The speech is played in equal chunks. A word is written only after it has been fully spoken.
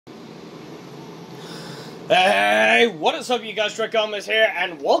Hey, what is up, you guys? Dracommas here,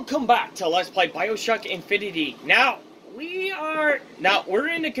 and welcome back to Let's Play Bioshock Infinity. Now, we're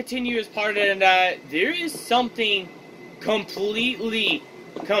in a continuous part, and there is something completely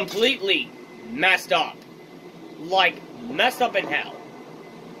messed up. Like, messed up in hell.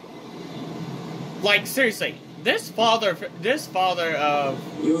 Like, seriously, this father of...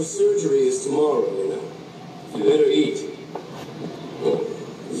 Your surgery is tomorrow, you know. You better eat. Oh,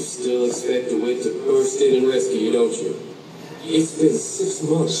 you still expect the wit to burst in and rescue you, don't you? It's been 6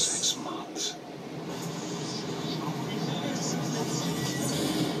 months. 6 months.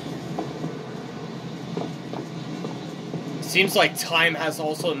 Seems like time has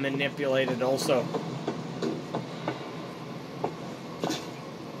also manipulated also.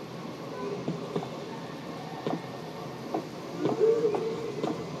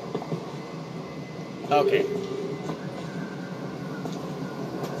 Okay.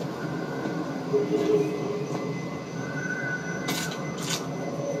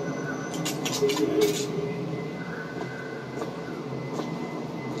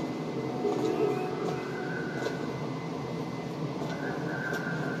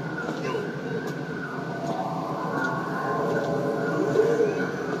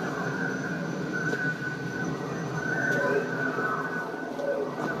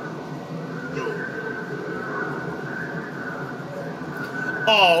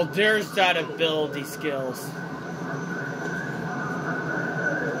 Oh, there's that ability skills.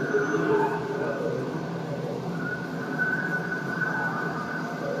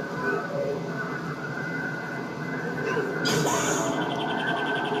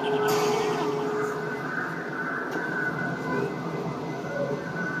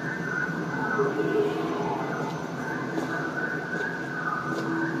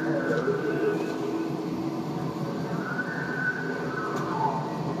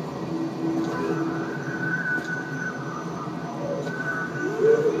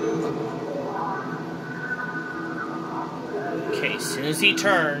 Okay, as soon as he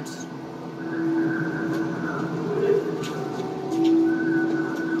turns...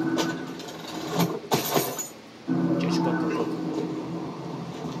 Just go. Go.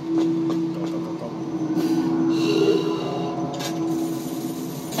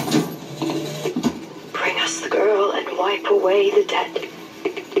 Bring us the girl and wipe away the debt.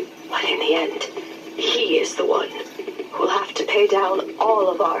 But in the end, he is the one who'll have to pay down all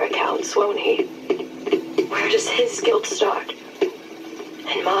of our accounts, won't he? Where does his guilt start?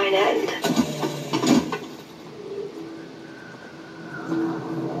 And mine end?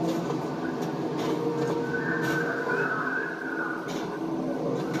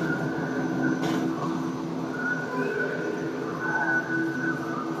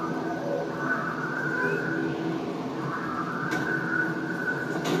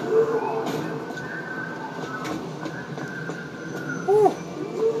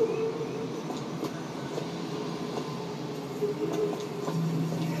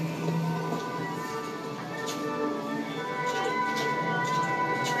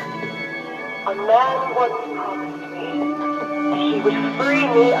 A man once promised me that he would free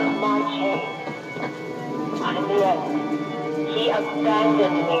me of my chains. But in the end, he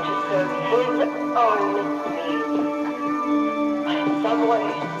abandoned me to serve his own needs. But in some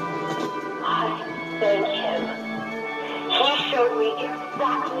ways, I thank him. He showed me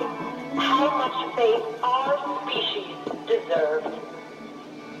exactly how much faith our species deserved.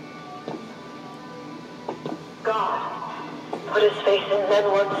 God put his faith in men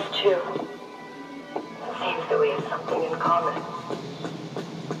once too. Seems that we have something in common.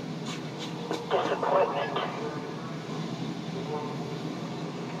 Disappointment.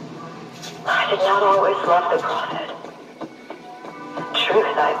 I did not always love the prophet. In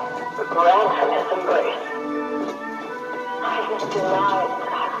truth, I ran from his embrace. I was denied that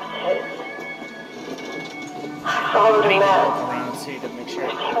I was his. I followed a man. Around, see to make sure.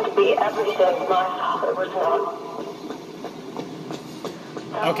 There seemed to be everything my father was not.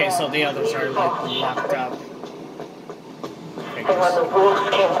 Okay, so the others are like locked up. And when the wolves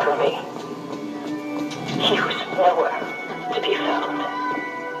came for me, he was nowhere to be found.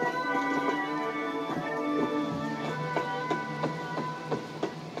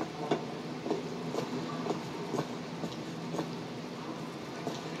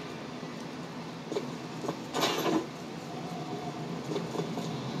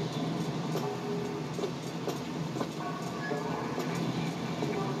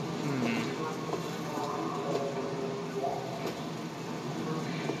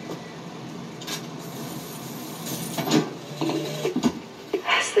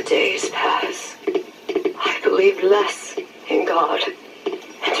 The days pass. I believe less in God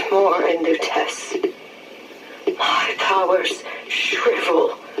and more in new tests. My powers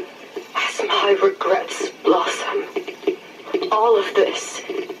shrivel as my regrets blossom. All of this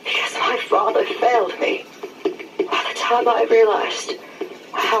because my father failed me. By the time I realized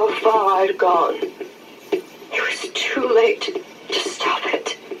how far I'd gone, it was too late to stop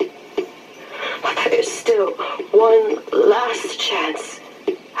it. But there is still one last chance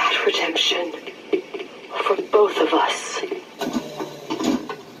at redemption for both of us.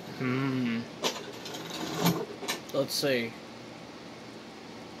 Let's see.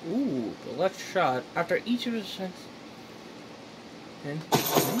 Ooh, the left shot after each of his shots. And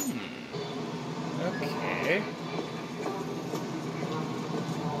okay.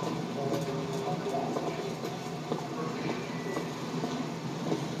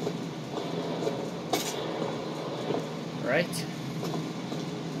 Right.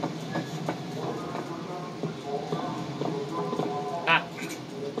 Ah,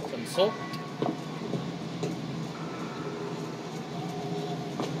 consult.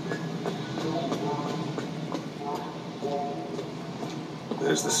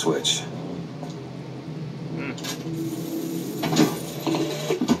 There's the switch.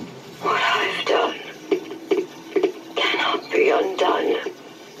 What I've done cannot be undone.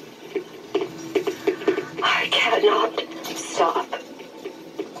 I cannot stop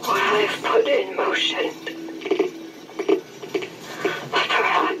what I've put in motion. But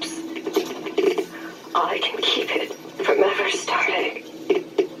perhaps I can keep it from ever starting.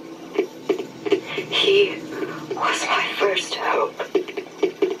 He was my first hope.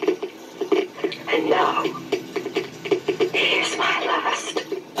 And now, here's my last.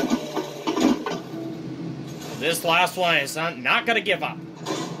 This last one is not gonna give up.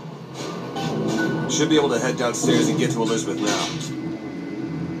 Should be able to head downstairs and get to Elizabeth now.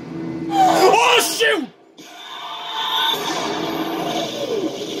 Oh, shoot!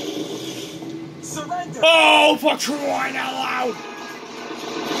 Surrender! Oh, for crying out loud!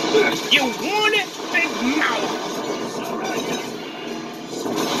 You want it, big mouth!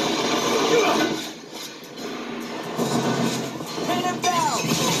 Pin him down!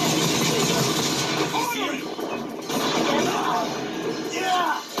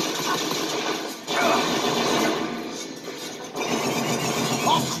 Yeah!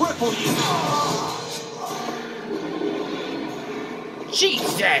 I'll cripple you!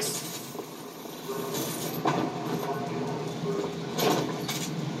 Jesus!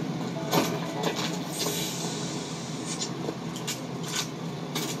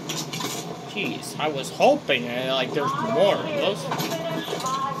 Jeez, I was hoping like there's more of those.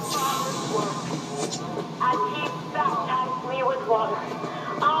 As he baptized me with water,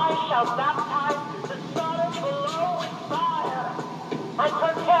 I shall baptize the stars below with fire, and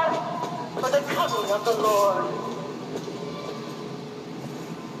prepare for the coming of the Lord.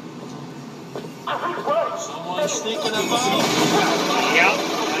 Every word Someone's thinking about... Yep,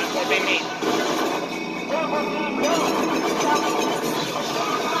 that's what they mean. there will be no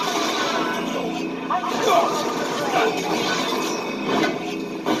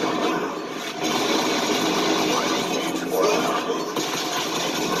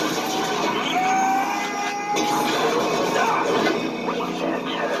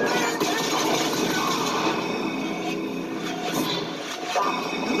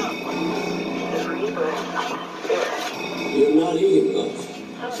You're not eating, love.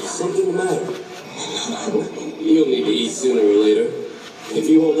 Is something the matter? You'll need to eat sooner or later. If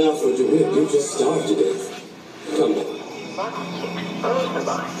you hold out for DeWitt, you'll just starve to death. Come on.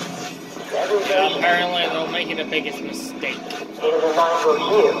 Apparently they're making the biggest mistake.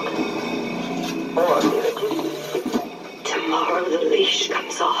 Tomorrow the leash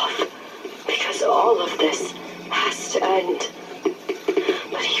comes off, because all of this has to end.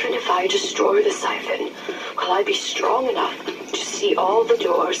 But even if I destroy the siphon, will I be strong enough to see all the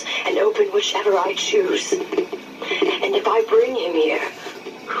doors and open whichever I choose? And if I bring him here,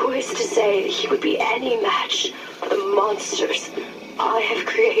 who is to say that he would be any match for the monsters I have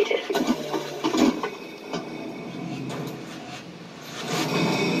created?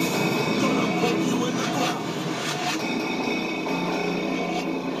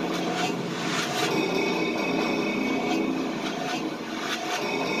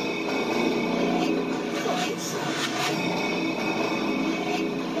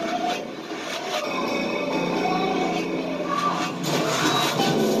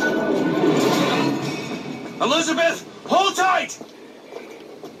 Elizabeth, hold tight!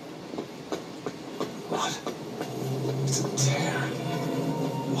 What? It's a tear.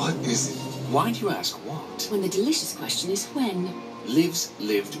 What is it? Why do you ask what? When the delicious question is when. Lives,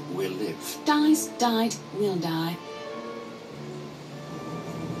 lived, will live. Dies, died, will die.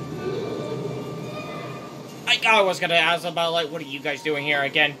 I was gonna ask about, like, what are you guys doing here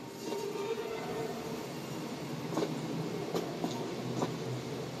again?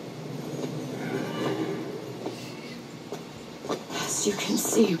 As you can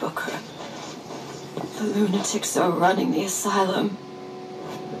see, Booker, the lunatics are running the asylum.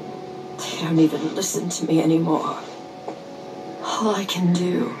 They don't even listen to me anymore. All I can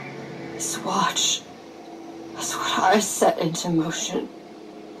do is watch as what I set into motion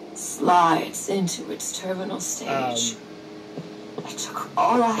slides into its terminal stage. I took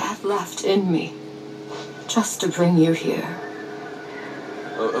all I had left in me just to bring you here.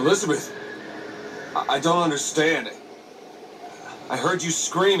 Elizabeth, I don't understand. I heard you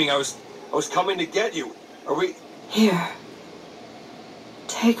screaming. I was coming to get you. Are we... Here.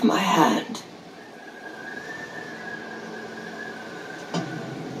 Take my hand.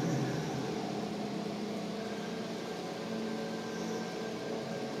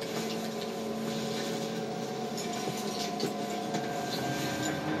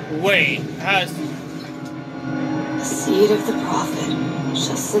 Wait, has... The seed of the prophet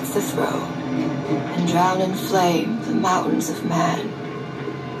shall slit the throat and drown in flame the mountains of man.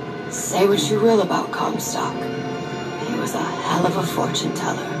 Say what you will about Comstock. He was a hell of a fortune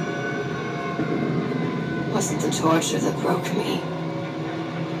teller. It wasn't the torture that broke me.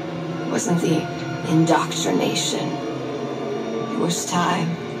 It wasn't the indoctrination. It was time.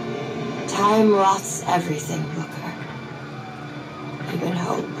 Time rots everything, Booker. Even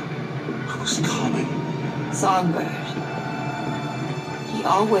hope. I was coming. Songbird. He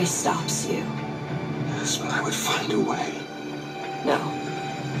always stops you. Yes, but I would find a way. No.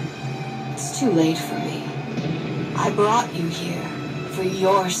 It's too late for me. I brought you here for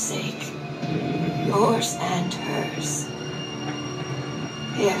your sake. Yours and hers.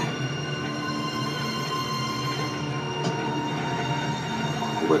 Here.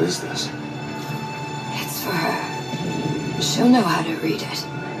 What is this? It's for her. She'll know how to read it.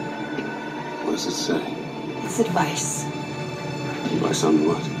 What does it say? It's advice. Advice on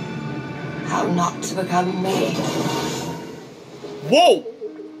what? How not to become me. Whoa!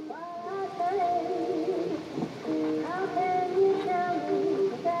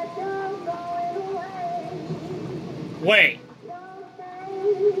 Wait.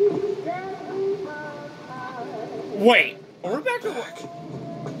 Wait. Are we back to Back.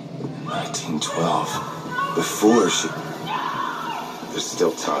 1912. Before she... There's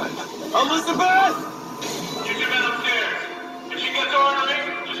still time. Elizabeth! Get your men upstairs. If she gets ornery,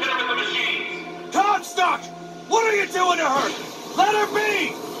 just hit her with the machines. Comstock! What are you doing to her? Let her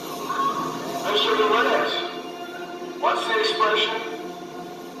be! Mr. Lewis, what's the expression?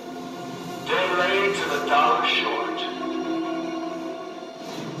 Day late to the dollar short.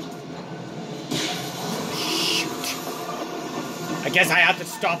 I guess I have to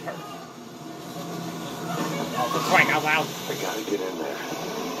stop her. Oh, for crying out loud. I gotta get in there.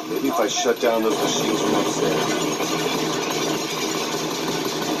 Maybe if I shut down those machines from upstairs.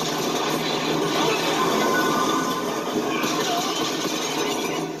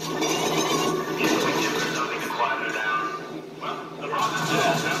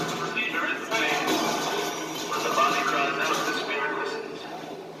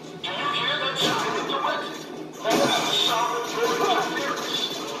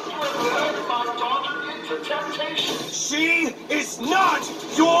 She is not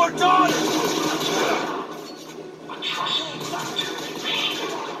your daughter!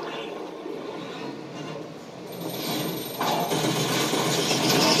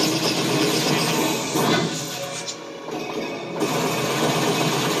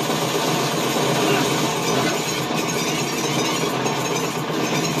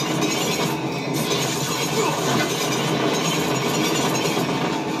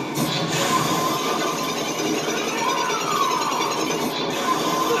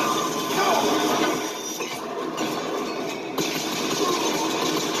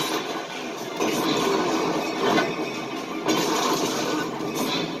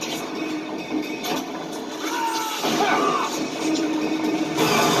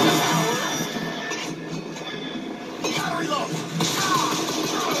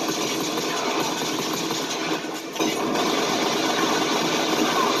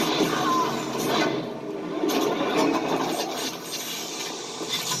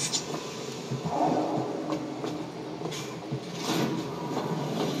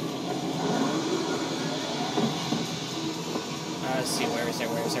 Let's see, where is it?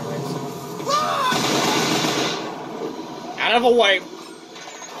 Out of the way. He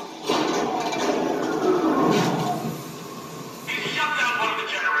shut down one of the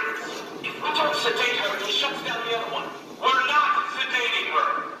generators. If we don't sedate her, he shuts down the other one. We're not sedating her.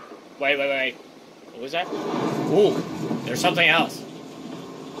 Wait. What was that? Ooh, there's something else.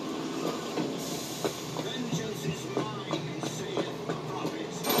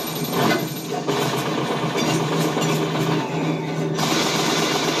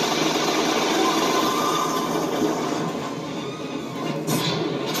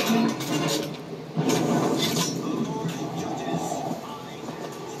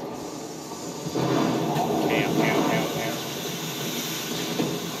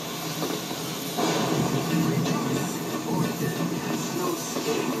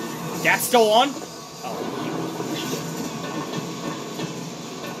 That's still on? Oh.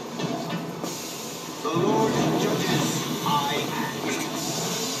 The Lord judges, I act.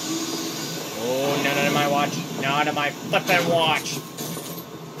 Oh, none of my watch. None of my flippin' watch.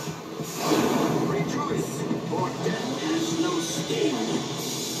 Rejoice, for death has no sting.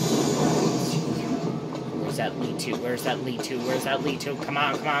 Where's that lead to? Where's that lead to? Where's that lead to? Come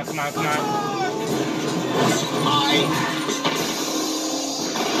on, come on, come on, come on. I act.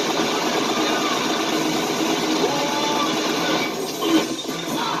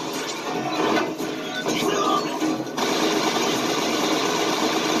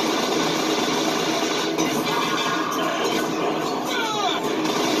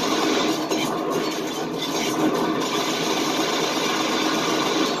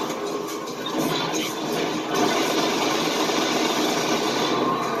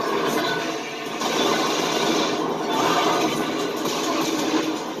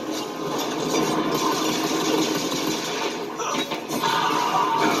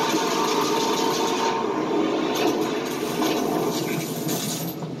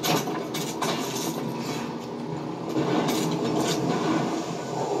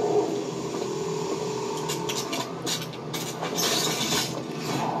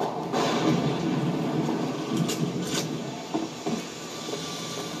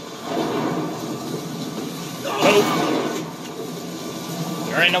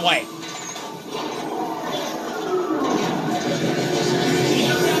 You're in the way.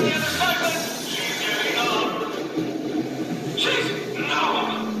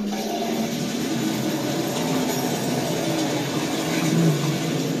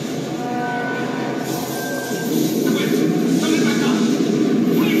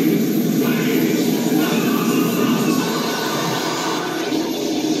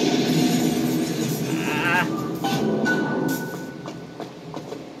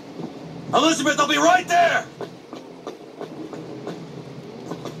 Elizabeth, I'll be right there!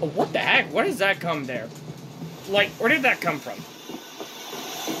 Oh, what the heck? Where does that come there? Like, where did that come from?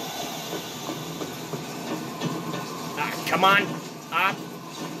 Ah, come on. Ah.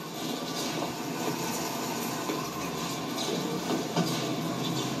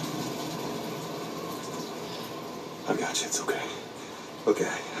 I got you, it's okay.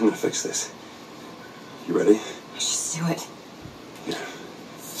 Okay, I'm gonna fix this. You ready? Just do it. Yeah.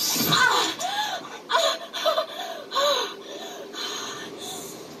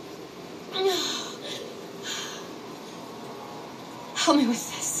 Help me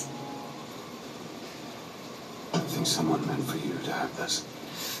with this. I think someone meant for you to have this.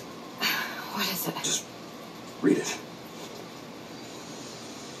 What is it? Just read it.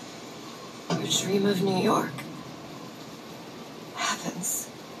 A dream of New York. Heavens.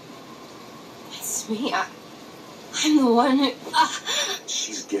 It's me. I'm the one who...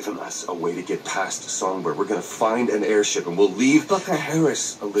 She's given us a way to get past Songbird. We're gonna find an airship and we'll leave Booker.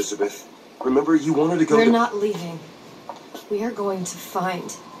 Paris, Elizabeth. Remember, you wanted to go We're to... not leaving. We are going to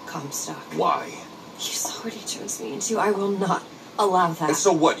find Comstock. Why? You saw what he turns me into. I will not allow that. And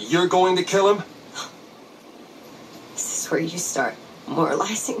so what, you're going to kill him? This is where you start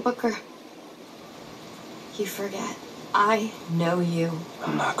moralizing, Booker. You forget. I know you.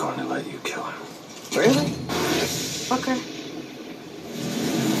 I'm not going to let you kill him. Really? Booker?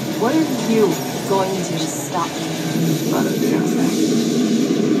 What are you going to do to stop me? Not a damn thing.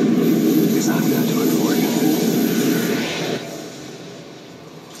 Because I'm gonna do it for you.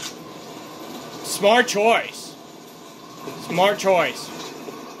 Smart choice. Smart choice.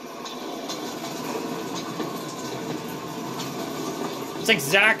 It's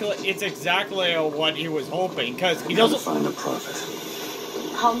exactly what he was hoping, because he doesn't find the prophet.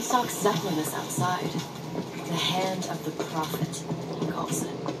 Comstock's Zeppelin is outside. The hand of the prophet, he calls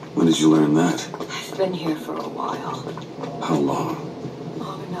it. When did you learn that? I've been here for a while. How long?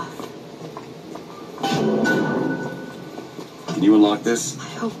 Long enough. Can you unlock this? I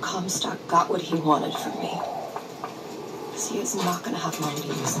hope Comstock got what he wanted from me. Because he is not going to have long to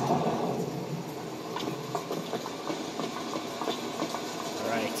use them.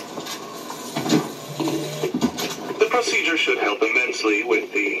 The procedure should help immensely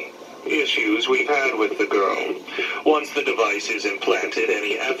with the issues we've had with the girl. Once the device is implanted,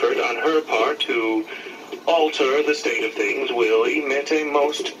 any effort on her part to alter the state of things will emit a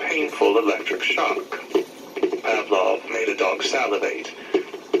most painful electric shock. Pavlov made a dog salivate.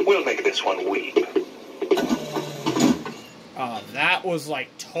 We'll make this one weep. That was like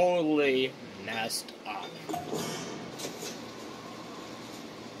totally messed up.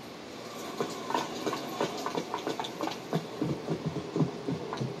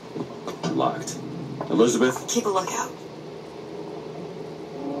 Locked. Elizabeth? Keep a lookout.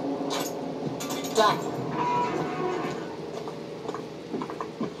 Done.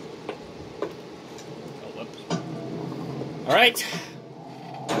 Alright.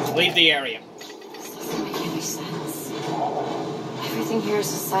 Leave the area. This doesn't make any sense. Everything here is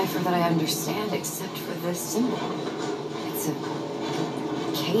a cipher that I understand except for this symbol. It's a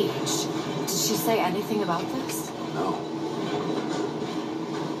cage. Did she say anything about this? No.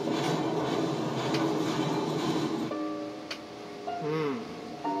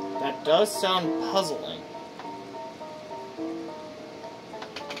 That does sound puzzling.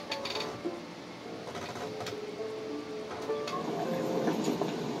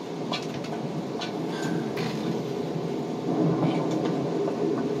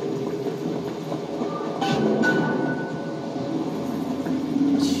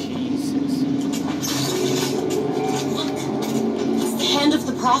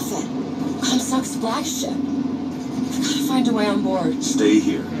 Prophet. Comstock's flagship. I've got to find a way on board. Stay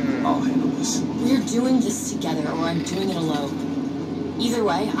here. I'll handle this. We're doing this together, or I'm doing it alone. Either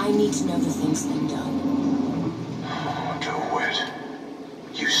way, I need to know the things they've done. DeWitt,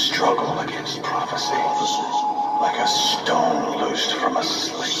 you struggle against prophecy like a stone loosed from a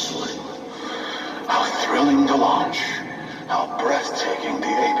sling. How thrilling the launch, how breathtaking the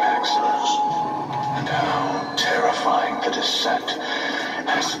apex, and how terrifying the descent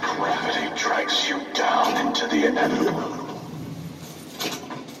as gravity drags you down into the inevitable.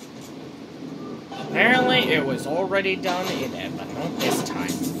 Apparently, it was already done in it, but not this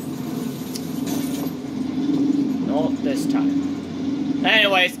time. Not this time.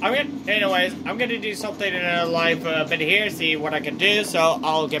 Anyways, I'm gonna do something in a live bit here, see what I can do. So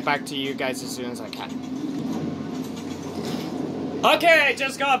I'll get back to you guys as soon as I can. Okay, I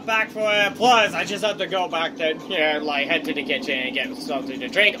just got back for it. Plus, I just have to go back there, like head to the kitchen and get something to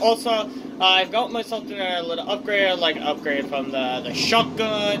drink. Also, I've got myself a little upgrade, like upgrade from the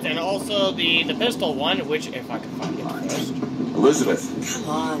shotguns and also the pistol one, which if I can find it first. Elizabeth. Come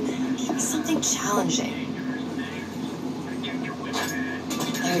on, give me something challenging.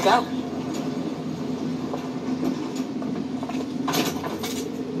 There you go.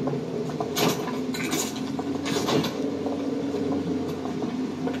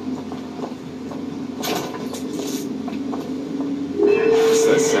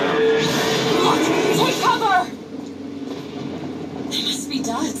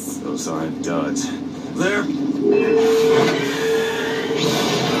 Those aren't duds. There. Look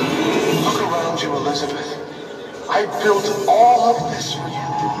around you, Elizabeth. I built all of this for you.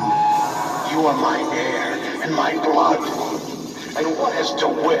 You are my air and my blood. And what has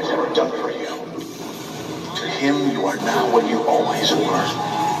DeWitt ever done for you? To him, you are now what you always were.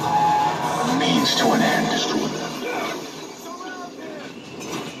 A means to an end.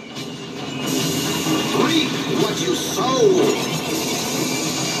 Reap what you sow.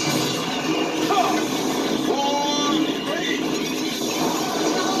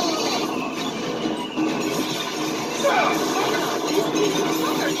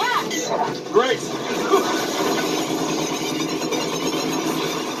 Great!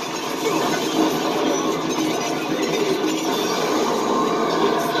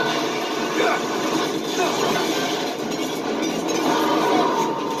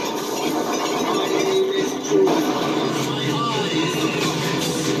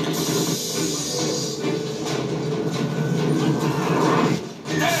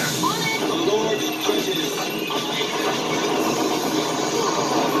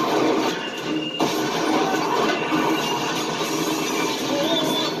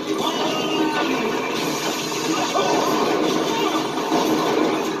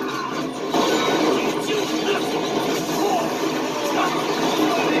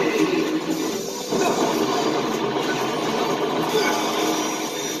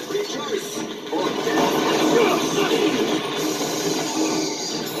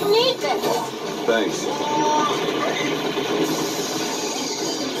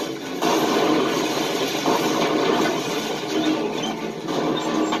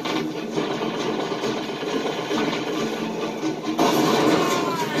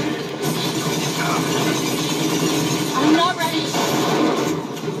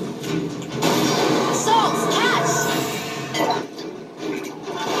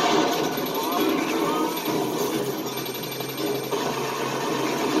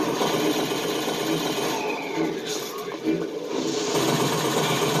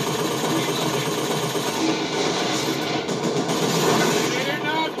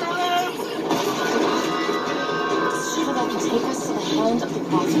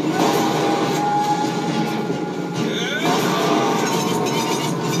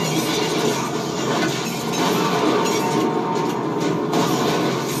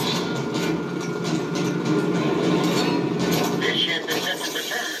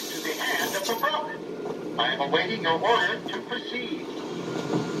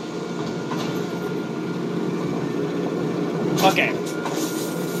 Okay.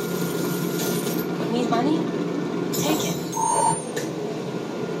 Need money? Take it.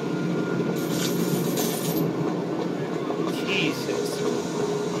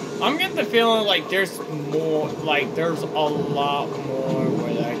 Jesus. I'm getting the feeling like there's more, like there's a lot more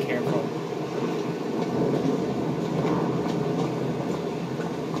where that came from.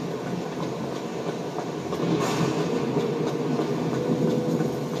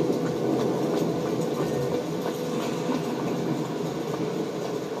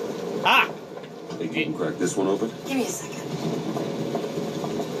 Ah! Think you can crack this one open? Give me a second.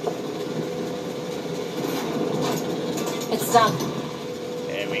 It's done.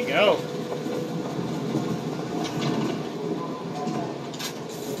 There we go.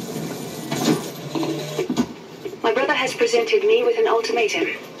 My brother has presented me with an ultimatum.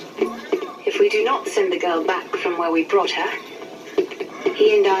 If we do not send the girl back from where we brought her,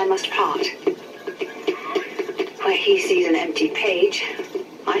 he and I must part. Where he sees an empty page,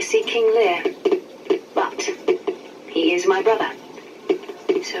 I see King Lear. But he is my brother.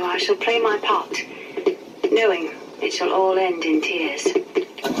 So I shall play my part, knowing it shall all end in tears.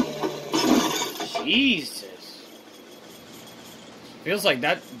 Jesus. Feels like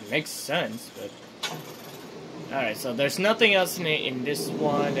that makes sense, but... Alright, so there's nothing else in this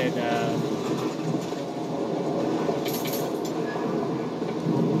one, and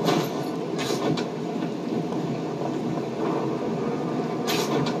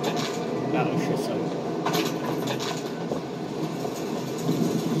oh shit, so...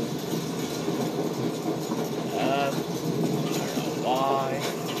 I don't know why.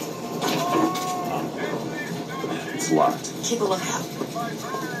 It's locked. Keep a lookout.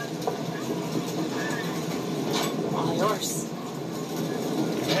 All yours.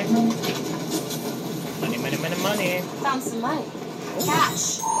 Okay. Money, money, money, money. Found some money.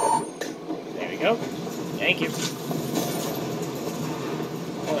 Cash. There we go. Thank you.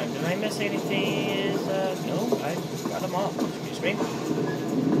 Hold on, did I miss anything? No, I got them all. Excuse me.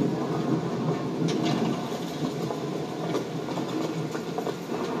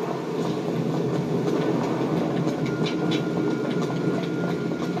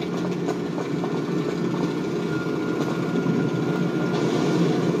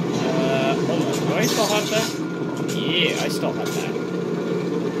 Hold on, do I still have that? Yeah, I still have that.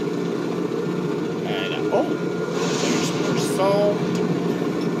 And, oh, there's more salt.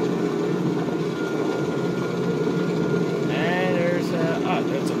 And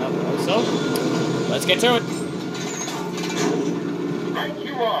there's another one. So, let's get to it. Right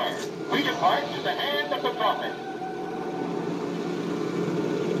you are. We depart to the hand of the prophet.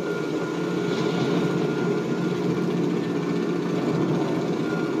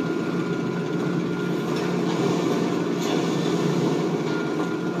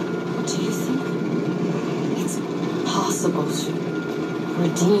 Do you think it's possible to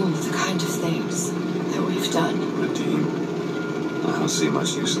redeem the kind of things that we've done? Redeem? I don't see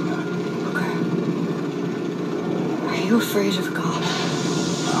much use in that. Okay. Are you afraid of God?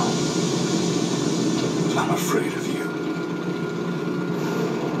 No. I'm afraid of you.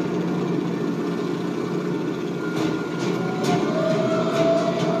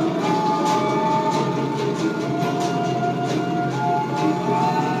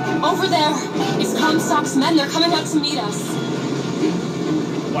 Over there! It's Comstock's men. They're coming out to meet us.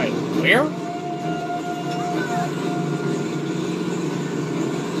 Wait, where?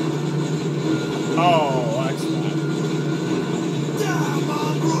 Oh, that's fine.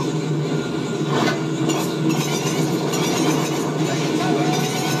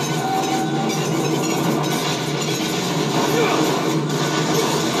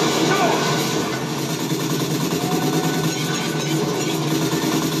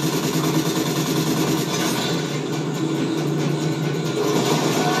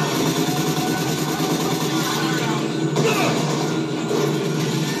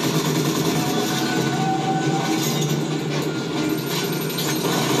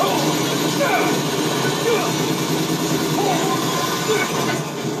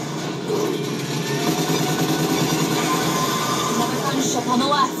 Another gunship on the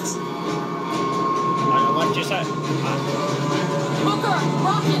left. On the left, you said? Booker!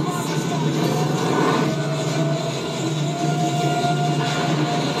 Rockets!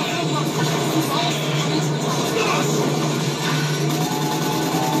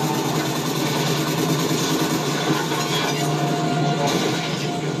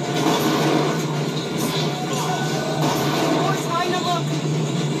 More time to look.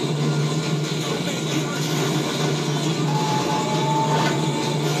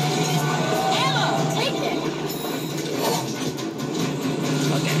 Ammo! Take it!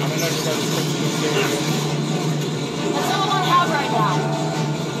 Okay, I'm gonna go to the That's all I have.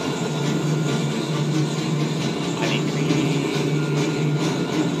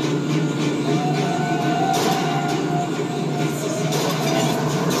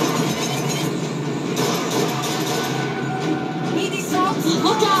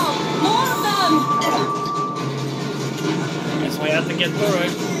 get through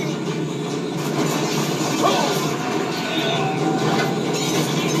it.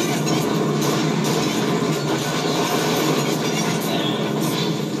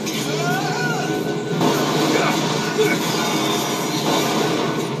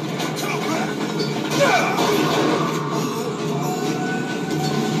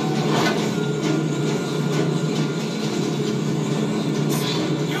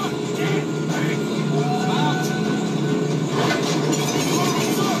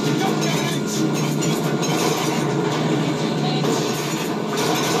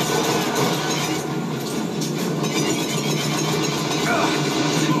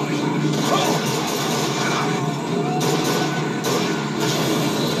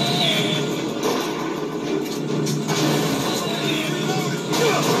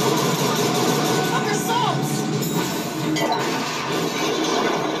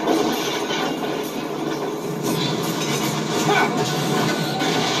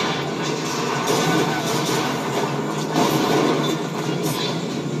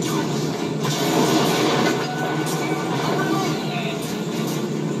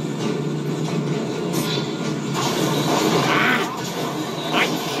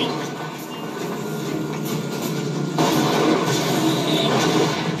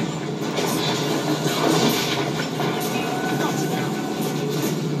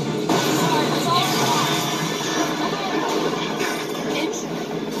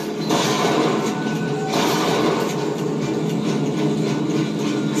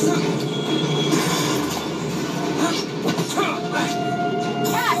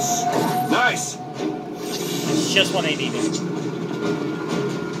 Just what I needed.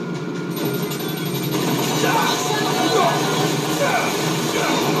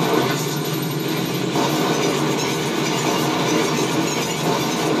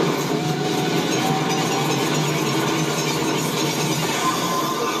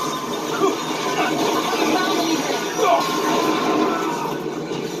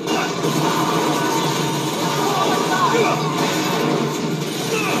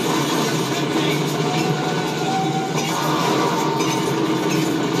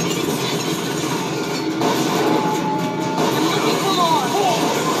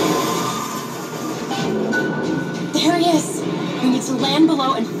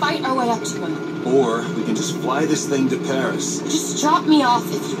 Below and fight our way up to him. Or we can just fly this thing to Paris. Just drop me off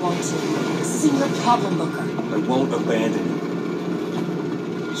if you want to. This isn't your problem, Booker. I won't abandon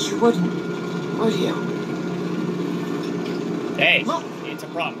you. You wouldn't, would you? Hey, look, it's a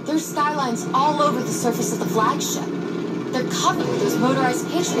problem. There's skylines all over the surface of the flagship. They're covered with those motorized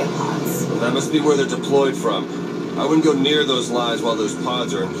Patriot pods. Well, that must be where they're deployed from. I wouldn't go near those lines while those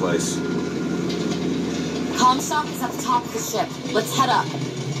pods are in place. Comstock is at the top of the ship. Let's head up.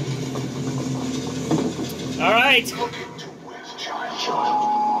 All right. Look into Wiz,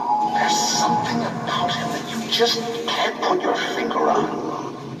 child. There's something about him that you just can't put your finger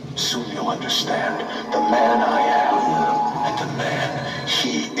on. Soon you'll understand the man I am and the man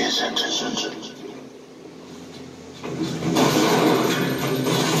he isn't.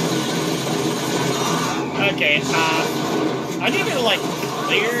 Okay, I need to like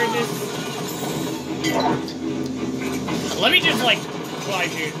clear this. Let me just like try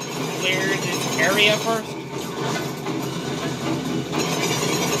to clear this area first.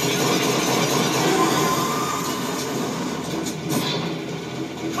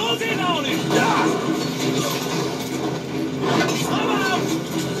 Close in on it!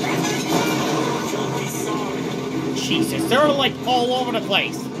 Jesus, they're like all over the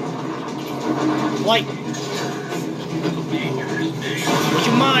place. Like, would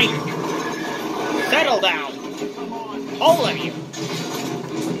you mind? Settle down. All of you.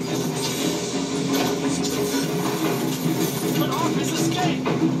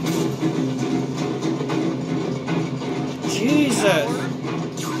 Jesus.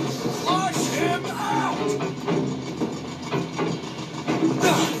 Flush him out!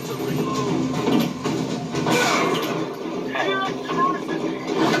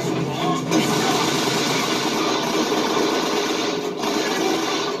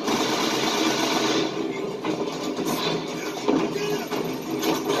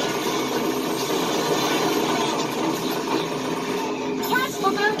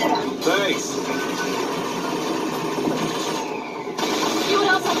 Thanks. See what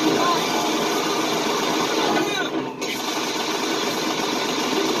else I can find.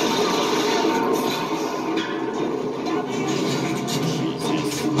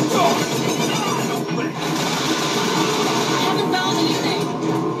 I haven't found anything.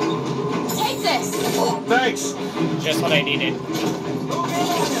 Take this. Thanks. Just what I needed.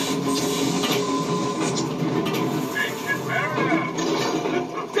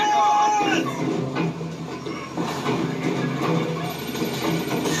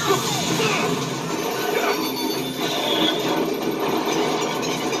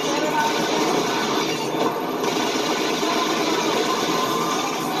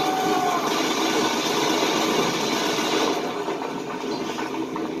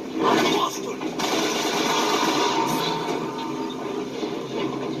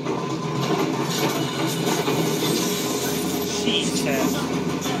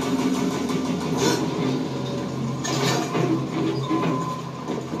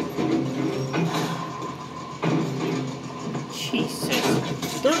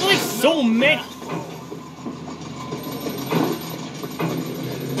 so many.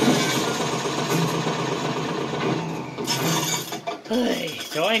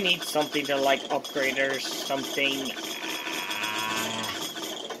 Do I need something to like upgrade or something?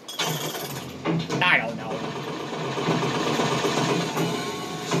 I don't know.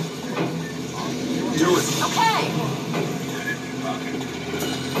 Do it. Okay.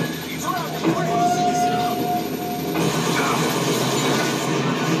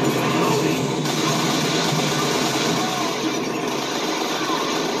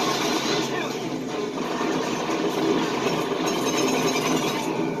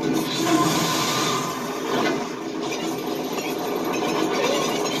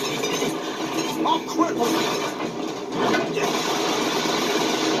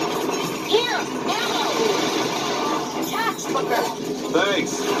 Here, ammo. Catch, Booker.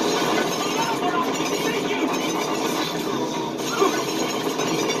 Thanks.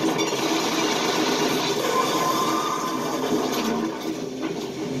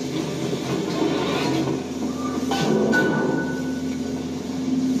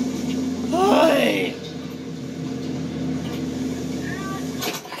 Hey.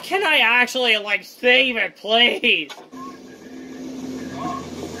 Can I actually like save it, please?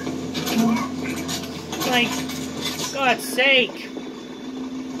 Like, for God's sake.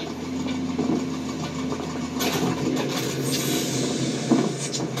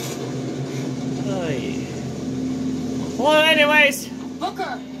 Hey. Well, anyways.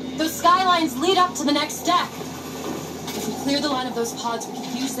 Booker, those skylines lead up to the next deck. If we clear the line of those pods, we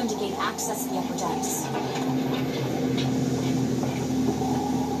can use them to gain access to the upper decks.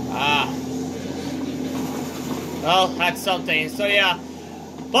 Ah. Well, that's something. So yeah.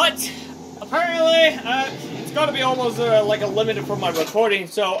 But apparently, it's got to be almost like a limit for my recording.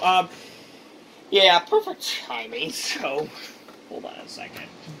 So, yeah, perfect timing. So, hold on a second.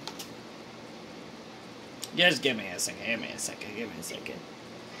 Just give me a second. Give me a second.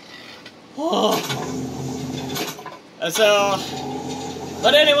 Oh. So,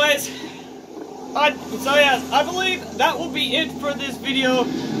 but anyways, so yeah, I believe that will be it for this video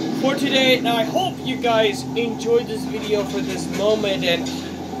for today. Now, I hope you guys enjoyed this video for this moment, and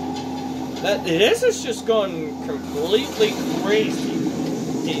that this has just gone completely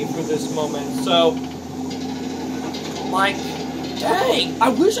crazy for this moment. So, like, dang, I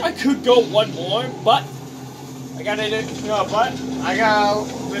wish I could go one more, but I gotta do,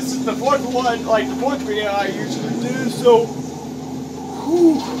 this is the fourth one, like the fourth video I usually do, so,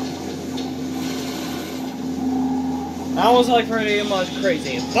 whew. That was like pretty much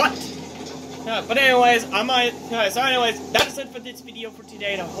crazy, but anyways, so anyways, that's it for this video for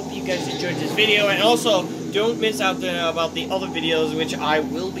today, and I hope you guys enjoyed this video, and also, don't miss out about the other videos, which I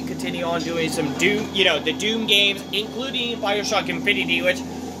will be continuing on doing some Doom, the Doom games, including Bioshock Infinity, which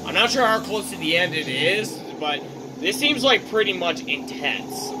I'm not sure how close to the end it is, but this seems like pretty much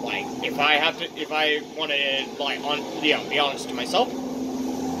intense, like, if I want to, like, be honest to myself.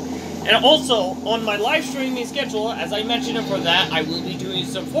 And also, on my live streaming schedule, as I mentioned for that, I will be doing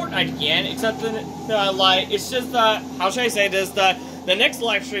some Fortnite again, except that, like, it's just that, how should I say this, the next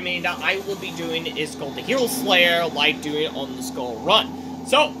live streaming that I will be doing is called the Hero Slayer, like doing on the Skull Run.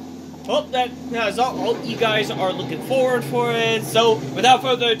 So, hope you guys are looking forward for it. So, without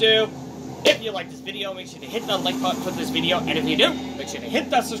further ado, if you like this video, make sure to hit that like button for this video, and if you do, make sure to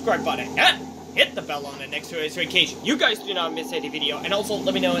hit that subscribe button, and hit the bell on it next to it, so in case you guys do not miss any video, and also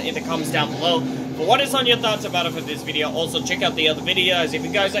let me know in the comments down below for what is on your thoughts about it for this video. Also, check out the other videos if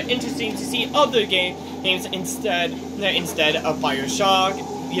you guys are interested to see other games instead of Bioshock,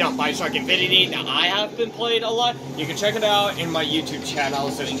 Bioshock Infinity. Now, I have been playing a lot. You can check it out in my YouTube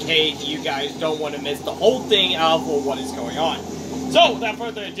channel, so in case you guys don't want to miss the whole thing out for what is going on. So, without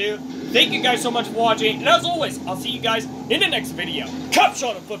further ado, thank you guys so much for watching, and as always, I'll see you guys in the next video. Cop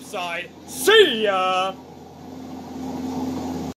shot on the flip side. See ya!